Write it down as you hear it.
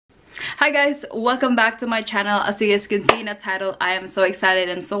Hi guys, welcome back to my channel. As you guys can see in the title, I am so excited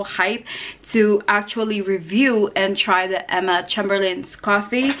and so hyped to actually review and try the Chamberlain'S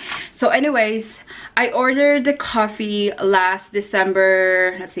coffee. So anyways, I ordered the coffee last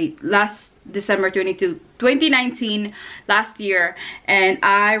December, last December 2019, last year, and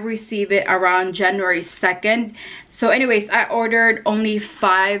I received it around January 2nd. So anyways, I ordered only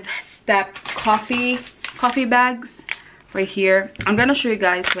 5-step coffee bags right here. I'm gonna show you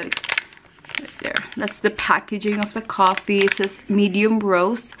guys what it's right there. That's the packaging of the coffee. It says medium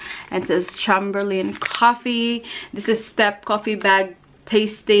roast and it says Chamberlain coffee. This is step coffee bag,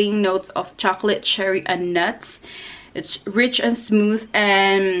 tasting notes of chocolate, cherry, and nuts. It's rich and smooth,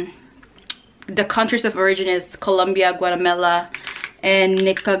 and the countries of origin is Colombia, Guatemala, and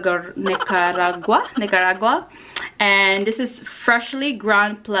Nicaragua. And this is freshly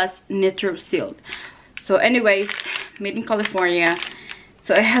ground plus nitro sealed. So anyways, made in California.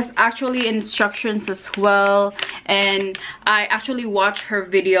 So it has actually instructions as well, and I actually watched her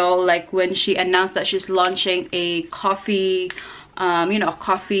video like when she announced that she's launching a coffee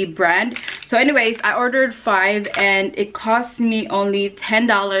coffee brand. So anyways, I ordered 5 and it cost me only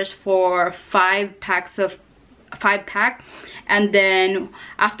 $10 for 5 pack, and then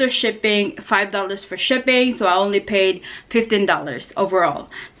after shipping $5 for shipping, so I only paid $15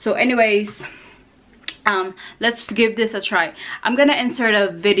 overall. So anyways, let's give this a try. I'm gonna insert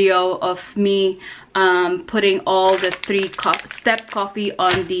a video of me putting all the 3-step coffee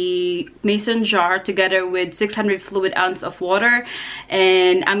on the mason jar together with 600 fluid ounce of water,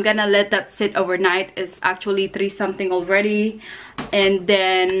 and I'm gonna let that sit overnight. It's actually 3 something already, and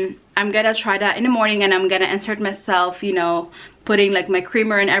then I'm gonna try that in the morning, and I'm gonna insert myself, you know, putting like my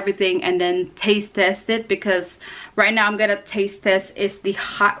creamer and everything, and then taste test it, because right now I'm gonna taste test is the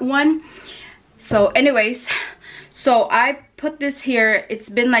hot one. So anyways, so I put this here. It's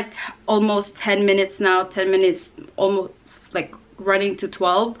been like almost 10 minutes now, 10 minutes, almost like running to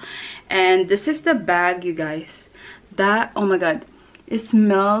 12. And this is the bag, you guys. That, oh my god, it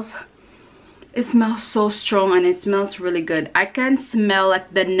smells so strong, and it smells really good. I can smell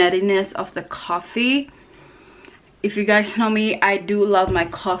like the nuttiness of the coffee. If you guys know me, I do love my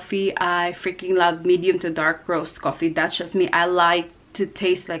coffee. I freaking love medium to dark roast coffee. That's just me. I like to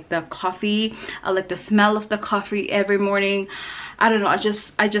taste like the coffee. I like the smell of the coffee every morning. I don't know, I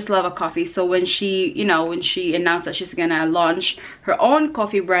just love a coffee. So when she, you know, when she announced that she's gonna launch her own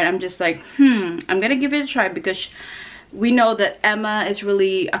coffee brand, I'm just like, I'm gonna give it a try, because we know that Emma is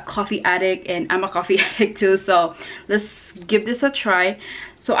really a coffee addict and I'm a coffee addict too. So let's give this a try.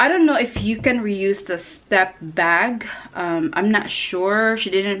 So I don't know if you can reuse the step bag. I'm not sure. She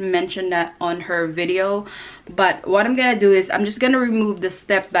didn't mention that on her video. But what I'm gonna do is I'm just gonna remove the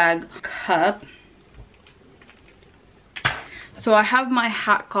step bag cup. So I have my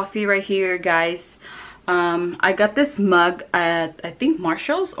hot coffee right here, guys. I got this mug at, I think,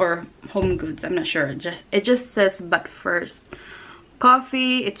 Marshall's or Home Goods. I'm not sure. It just says "but first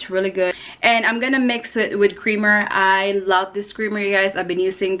coffee." It's really good, and I'm gonna mix it with creamer. I love this creamer, you guys. I've been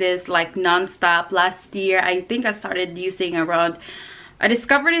using this like non-stop. Last year, I think I started using around, I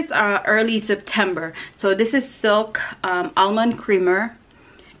discovered it early September. So this is Silk almond creamer,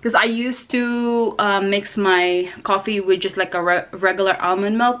 because I used to mix my coffee with just like a regular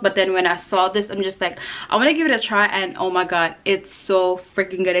almond milk, but then when I saw this, I'm just like, I want to give it a try, and oh my god, it's so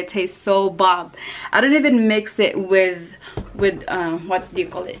freaking good. It tastes so bomb. I don't even mix it with what do you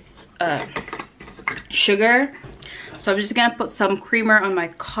call it, sugar. So I'm just gonna put some creamer on my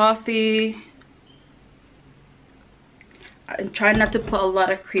coffee. I'm trying not to put a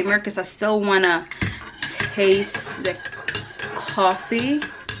lot of creamer because I still want to taste the coffee.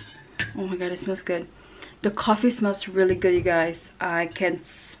 Oh my god, it smells good. The coffee smells really good, you guys. I can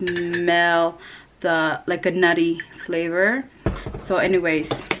smell the like a nutty flavor. So anyways,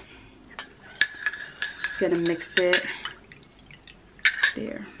 just gonna mix it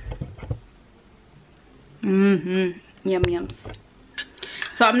there. Yum yums.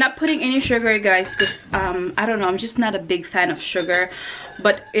 So I'm not putting any sugar, guys, because I don't know, I'm just not a big fan of sugar.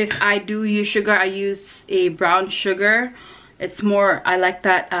 But if I do use sugar, I use a brown sugar. It's more, I like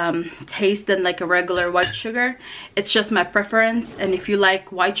that taste than like a regular white sugar. It's just my preference, and if you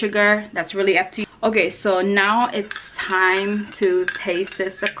like white sugar, that's really up to you. Okay, so now it's time to taste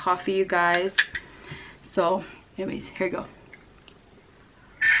the coffee, you guys. So anyways, here we go.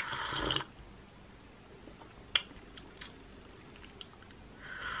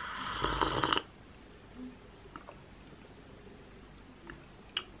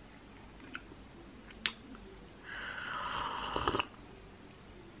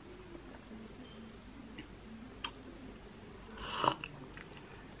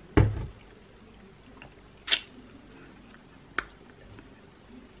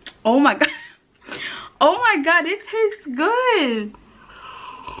 Oh my god. Oh my god, it tastes good.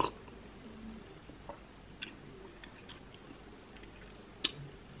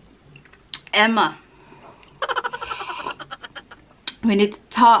 Emma, we need to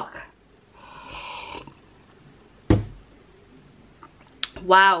talk.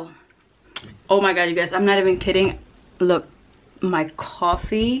 Wow. Oh my god, you guys, I'm not even kidding. Look, my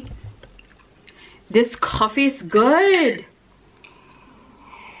coffee. This coffee is good.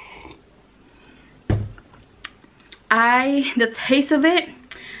 The taste of it,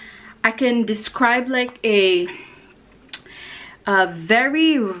 I can describe like a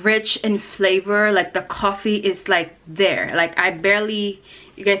very rich in flavor. Like the coffee is like there. Like I barely,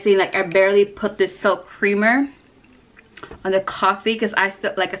 you guys see, like I barely put this silk creamer on the coffee because I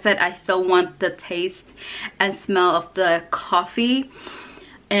still, like I said, I still want the taste and smell of the coffee.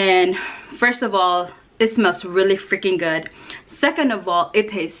 And first of all, it smells really freaking good. Second of all, it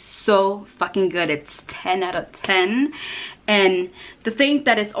tastes so fucking good. It's 10 out of 10. And to think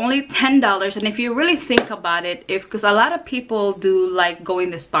that it's only $10, and if you really think about it, because a lot of people do like going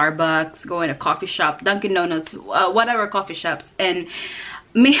to Starbucks, going to coffee shop, Dunkin' Donuts, whatever coffee shops, and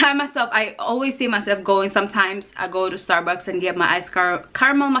me, I myself, I always see myself going. Sometimes I go to Starbucks and get my iced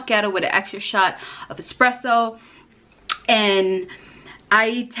caramel macchiato with an extra shot of espresso, and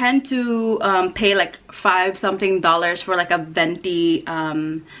I tend to pay like $5 something for like a venti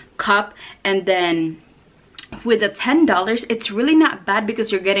cup. And then with the $10, it's really not bad because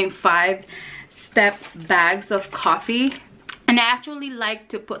you're getting 5-step bags of coffee. And I actually like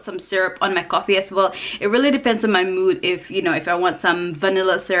to put some syrup on my coffee as well. It really depends on my mood. If, you know, if I want some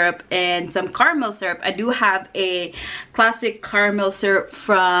vanilla syrup and some caramel syrup. I do have a classic caramel syrup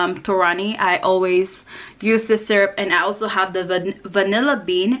from Torani. I always use this syrup. And I also have the vanilla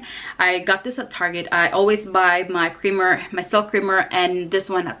bean. I got this at Target. I always buy my creamer, my silk creamer, and this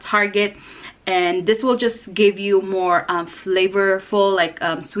one at Target. And this will just give you more flavorful, like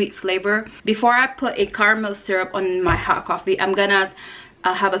sweet flavor. Before I put a caramel syrup on my hot coffee, I'm gonna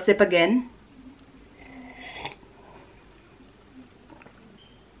have a sip again.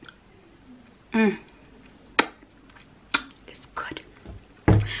 It's good.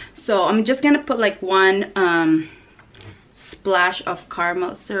 So I'm just gonna put like one splash of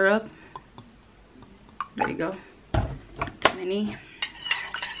caramel syrup. There you go. Tiny.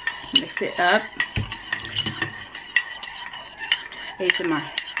 Mix it up. ASMR.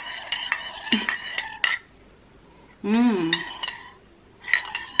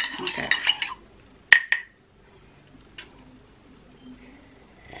 Okay.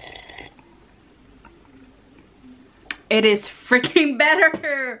 It is freaking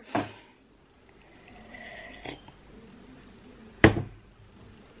better.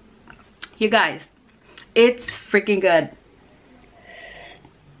 You guys, it's freaking good.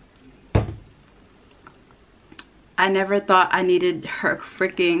 I never thought I needed her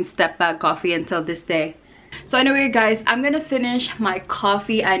freaking step back coffee until this day. So anyway, guys, I'm gonna finish my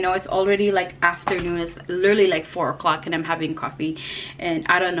coffee. I know it's already like afternoon. It's literally like 4 o'clock and I'm having coffee. And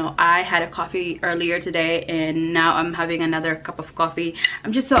I don't know, I had a coffee earlier today and now I'm having another cup of coffee.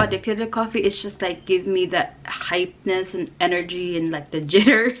 I'm just so addicted to coffee. It's just like give me that hypeness and energy and like the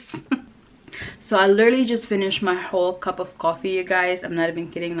jitters. So I literally just finished my whole cup of coffee, you guys. I'm not even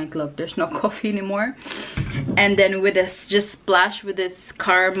kidding. Like, look, there's no coffee anymore. And then with this, just splash with this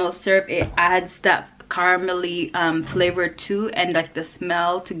caramel syrup, it adds that caramelly flavor too, and like the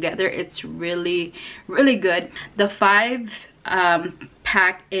smell together. It's really, really good. The 5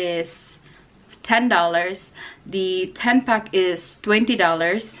 pack is $10. The 10 pack is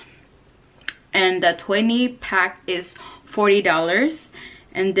 $20. And the 20 pack is $40.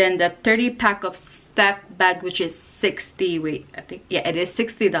 And then the 30 pack of step bag, which is 60, wait, I think, yeah, it is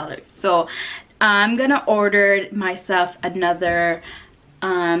 $60. So I'm gonna order myself another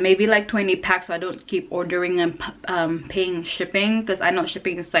maybe like 20 packs, so I don't keep ordering and paying shipping, because I know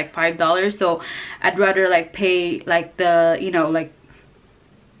shipping is like $5. So I'd rather like pay like the, you know, like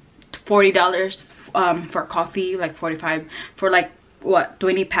 $40 for coffee, like 45 for like what,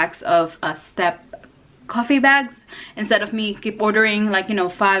 20 packs of step coffee bags, instead of me keep ordering like, you know,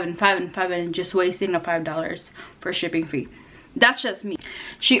 5 and 5 and 5 and just wasting the $5 for shipping fee. That's just me.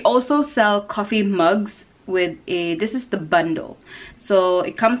 She also sells coffee mugs with a, this is the bundle, so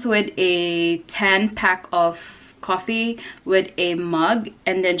it comes with a 10 pack of coffee with a mug,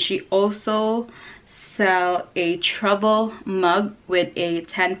 and then she also sell a travel mug with a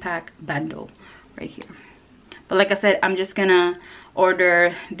 10 pack bundle right here. But like I said, I'm just gonna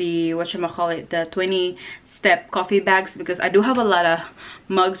order the, whatchamacallit, the 20 step coffee bags, because I do have a lot of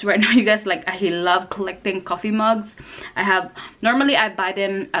mugs right now, you guys. Like, I love collecting coffee mugs. Normally I buy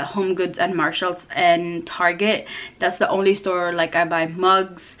them at Home Goods and Marshalls and Target. That's the only store like I buy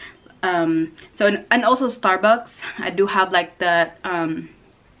mugs. And also Starbucks. I do have like the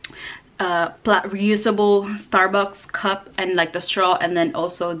reusable Starbucks cup and like the straw, and then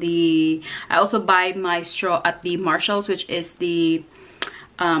also I also buy my straw at the Marshalls, which is the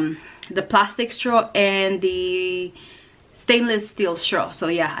plastic straw and the stainless steel straw. So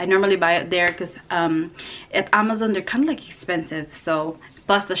yeah, I normally buy it there, because at Amazon they're kind of like expensive, so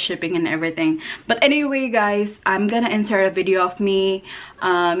plus the shipping and everything. But anyway guys, I'm gonna insert a video of me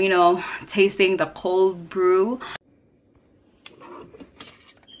you know, tasting the cold brew.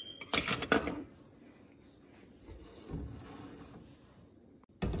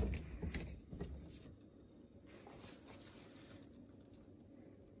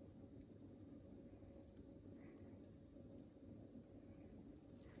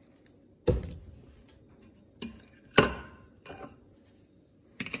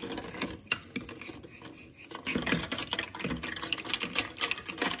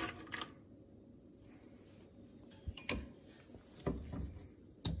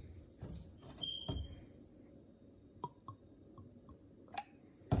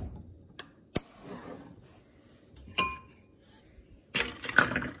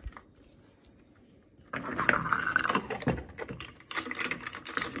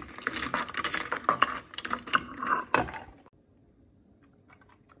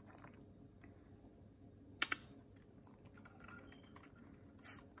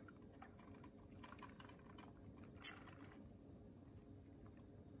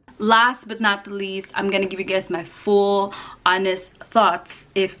 Last but not the least, I'm gonna give you guys my full honest thoughts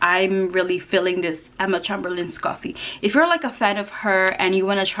if I'm really feeling this Emma Chamberlain's coffee. If you're like a fan of her and you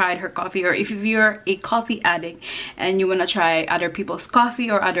want to try her coffee, or if you're a coffee addict and you want to try other people's coffee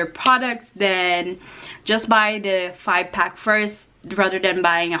or other products, then just buy the 5-pack first, rather than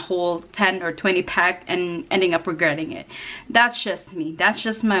buying a whole 10 or 20 pack and ending up regretting it. That's just me, that's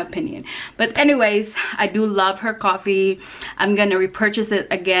just my opinion. But anyways, I do love her coffee. I'm gonna repurchase it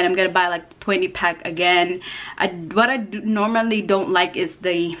again. I'm gonna buy like 20 pack again. What I normally don't like is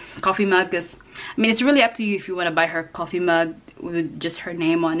the coffee mug, because I mean, it's really up to you if you want to buy her coffee mug with just her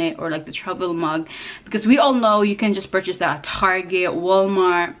name on it, or like the travel mug, because we all know you can just purchase that at Target,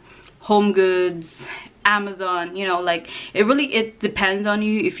 Walmart, Home Goods, Amazon, you know. Like, it depends on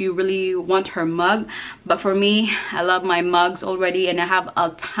you if you really want her mug. But for me, I love my mugs already, and I have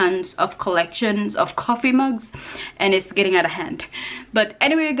a tons of collections of coffee mugs, and it's getting out of hand. But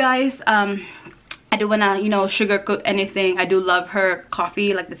anyway guys, I don't wanna, you know, sugarcoat anything. I do love her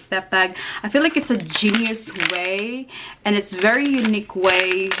coffee, like the step bag. I feel like it's a genius way, and it's very unique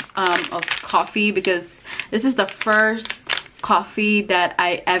way of coffee, because this is the first coffee that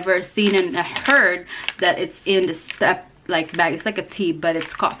I ever seen and I heard that it's in the step like bag. It's like a tea, but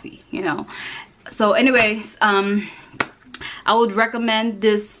it's coffee, you know. So anyways, I would recommend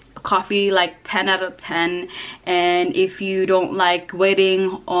this coffee like 10 out of 10. And if you don't like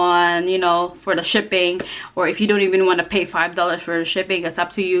waiting on, you know, for the shipping, or if you don't even want to pay $5 for the shipping, it's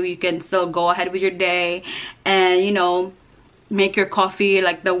up to you. You can still go ahead with your day and, you know, make your coffee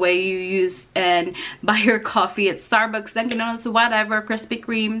like the way you use, and buy your coffee at Starbucks, Dunkin' Donuts, whatever, Krispy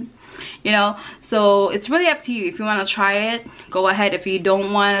Kreme, you know. So it's really up to you. If you want to try it, go ahead. If you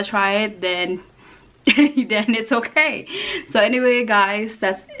don't want to try it, then then it's okay. So anyway guys,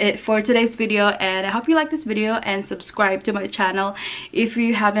 that's it for today's video, and I hope you like this video, and subscribe to my channel if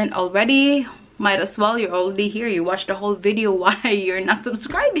you haven't already. Might as well, you're already here, you watched the whole video, why you're not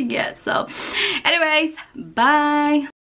subscribing yet? So anyways, bye.